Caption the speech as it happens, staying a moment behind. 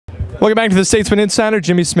Welcome back to the Statesman Insider.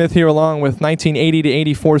 Jimmy Smith here along with 1980 to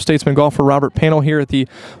 84 Statesman golfer Robert Pannell here at the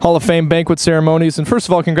Hall of Fame banquet ceremonies. And first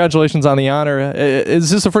of all, congratulations on the honor. Is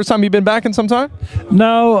this the first time you've been back in some time?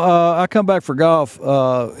 No, I come back for golf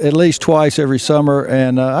at least twice every summer,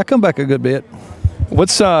 and I come back a good bit.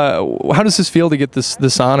 How does this feel to get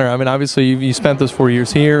this honor? I mean, obviously you spent those 4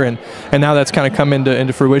 years here, and now that's kind of come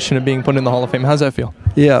into fruition and being put in the Hall of Fame. How's that feel?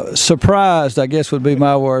 Yeah, surprised, I guess, would be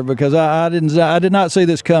my word, because I did not see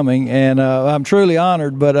this coming, and I'm truly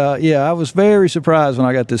honored. But yeah, I was very surprised when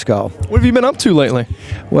I got this call. What have you been up to lately?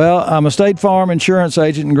 Well, I'm a State Farm insurance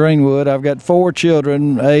agent in Greenwood. I've got 4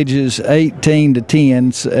 children, ages 18 to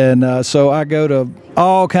 10, and so I go to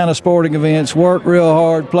all kind of sporting events, work real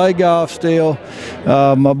hard, play golf still.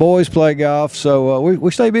 My boys play golf, so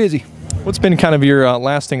we stay busy. What's been kind of your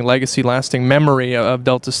lasting legacy, lasting memory of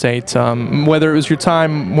Delta State, whether it was your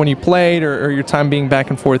time when you played or your time being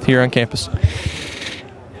back and forth here on campus?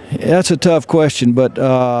 That's a tough question, but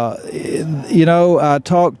you know, I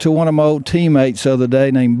talked to one of my old teammates the other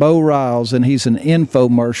day named Bo Riles, and he's an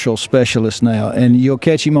infomercial specialist now, and you'll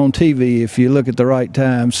catch him on TV if you look at the right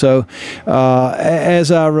time. So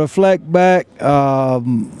as I reflect back,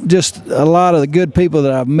 just a lot of the good people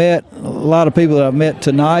that I've met, a lot of people that I've met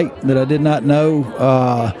tonight that I did not know,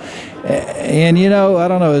 and you know, I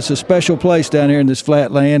don't know, it's a special place down here in this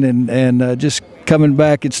flat land, and just coming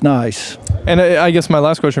back, it's nice. And I guess my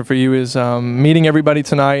last question for you is meeting everybody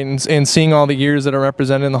tonight and seeing all the years that are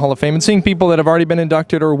represented in the Hall of Fame and seeing people that have already been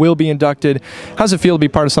inducted or will be inducted. How does it feel to be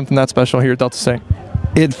part of something that special here at Delta State?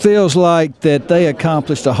 It feels like that they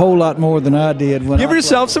accomplished a whole lot more than I did. Give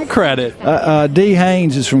yourself some credit. Dee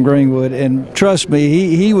Haynes is from Greenwood, and trust me,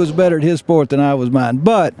 he was better at his sport than I was mine.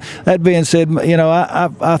 But that being said, you know,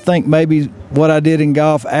 I think maybe what I did in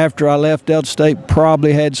golf after I left Delta State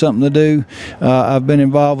probably had something to do. I've been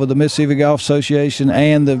involved with the Mississippi Golf Association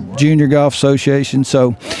and the Junior Golf Association.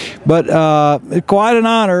 So, but quite an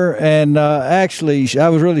honor, and actually, I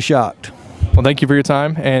was really shocked. Well, thank you for your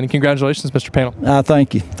time, and congratulations, Mr. Pannell.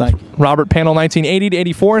 Thank you. Thank you. Robert Pannell, 1980 to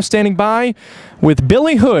 84, standing by with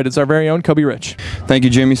Billy Hood. It's our very own Kobe Rich. Thank you,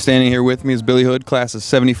 Jimmy. Standing here with me is Billy Hood, class of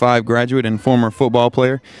 '75 graduate and former football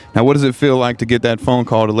player. Now, what does it feel like to get that phone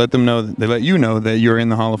call to let them know, they let you know that you're in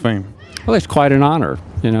the Hall of Fame? Well, it's quite an honor.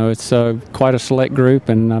 You know, it's quite a select group,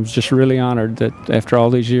 and I'm just really honored that after all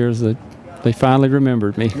these years that they finally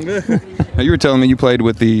remembered me. Now, you were telling me you played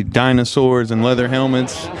with the dinosaurs and leather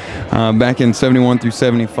helmets back in '71 through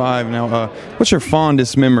 '75. Now, what's your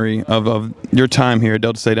fondest memory of your time here at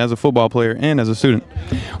Delta State as a football player and as a student?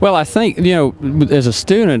 Well, I think, you know, as a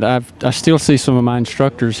student, I still see some of my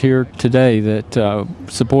instructors here today that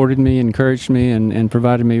supported me, encouraged me, and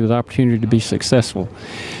provided me with opportunity to be successful.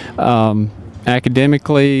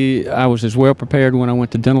 Academically, I was as well prepared when I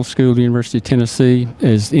went to dental school at the University of Tennessee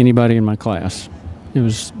as anybody in my class. It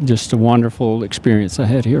was just a wonderful experience I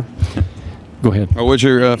had here. Go ahead. What's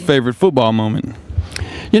your favorite football moment?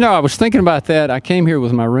 You know, I was thinking about that. I came here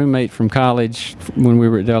with my roommate from college when we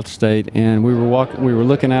were at Delta State, and we were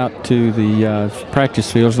looking out to the practice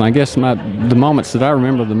fields, and I guess the moments that I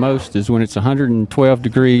remember the most is when it's 112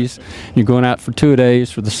 degrees, you're going out for 2 days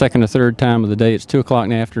for the second or third time of the day. It's 2 o'clock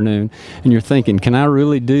in the afternoon, and you're thinking, can I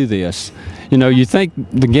really do this? You know, you think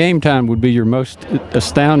the game time would be your most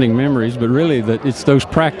astounding memories, but really it's those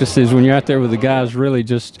practices when you're out there with the guys, really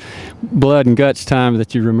just blood and guts time,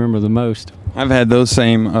 that you remember the most. I've had those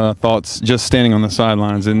same thoughts just standing on the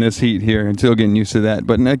sidelines in this heat here, until getting used to that.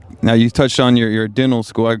 But now you touched on your dental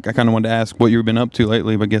school. I kind of wanted to ask what you've been up to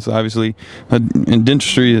lately, but I guess obviously in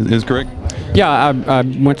dentistry is correct? Yeah, I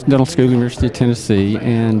went to dental school at the University of Tennessee,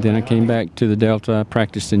 and then I came back to the Delta. I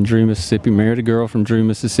practiced in Drew, Mississippi, married a girl from Drew,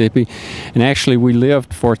 Mississippi, and actually we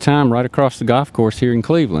lived for a time right across the golf course here in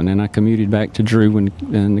Cleveland, and I commuted back to Drew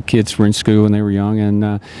and the kids were in school when they were young,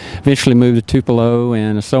 and eventually moved to Tupelo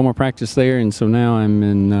and a summer practice there. And so now I'm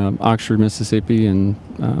in Oxford, Mississippi, and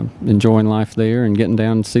enjoying life there and getting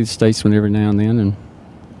down to see the Statesmen every now and then and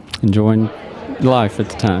enjoying life at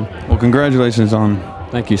the time. Well, congratulations on.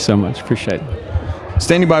 Thank you so much. Appreciate it.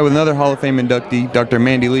 Standing by with another Hall of Fame inductee, Dr.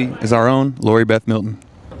 Mandy Lee, is our own Lori Beth Milton.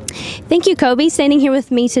 Thank you, Kobe. Standing here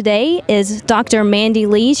with me today is Dr. Mandy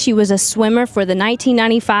Lee. She was a swimmer for the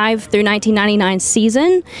 1995 through 1999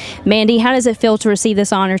 season. Mandy, how does it feel to receive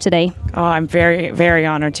this honor today? Oh, I'm very, very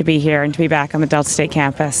honored to be here and to be back on the Delta State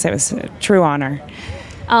campus. It was a true honor.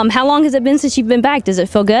 How long has it been since you've been back? Does it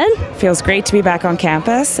feel good? Feels great to be back on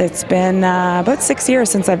campus. It's been about 6 years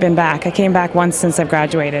since I've been back. I came back once since I've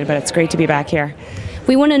graduated, but it's great to be back here.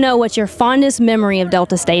 We want to know what your fondest memory of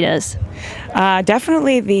Delta State is.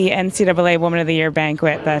 Definitely the NCAA Woman of the Year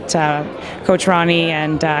banquet that Coach Ronnie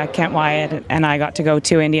and Kent Wyatt and I got to go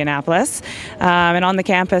to Indianapolis. And on the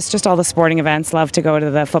campus, just all the sporting events. Love to go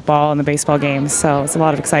to the football and the baseball games, so it's a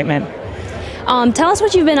lot of excitement. Tell us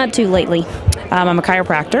what you've been up to lately. I'm a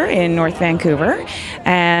chiropractor in North Vancouver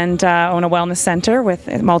and own a wellness center with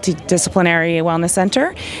a multidisciplinary wellness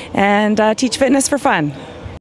center and teach fitness for fun.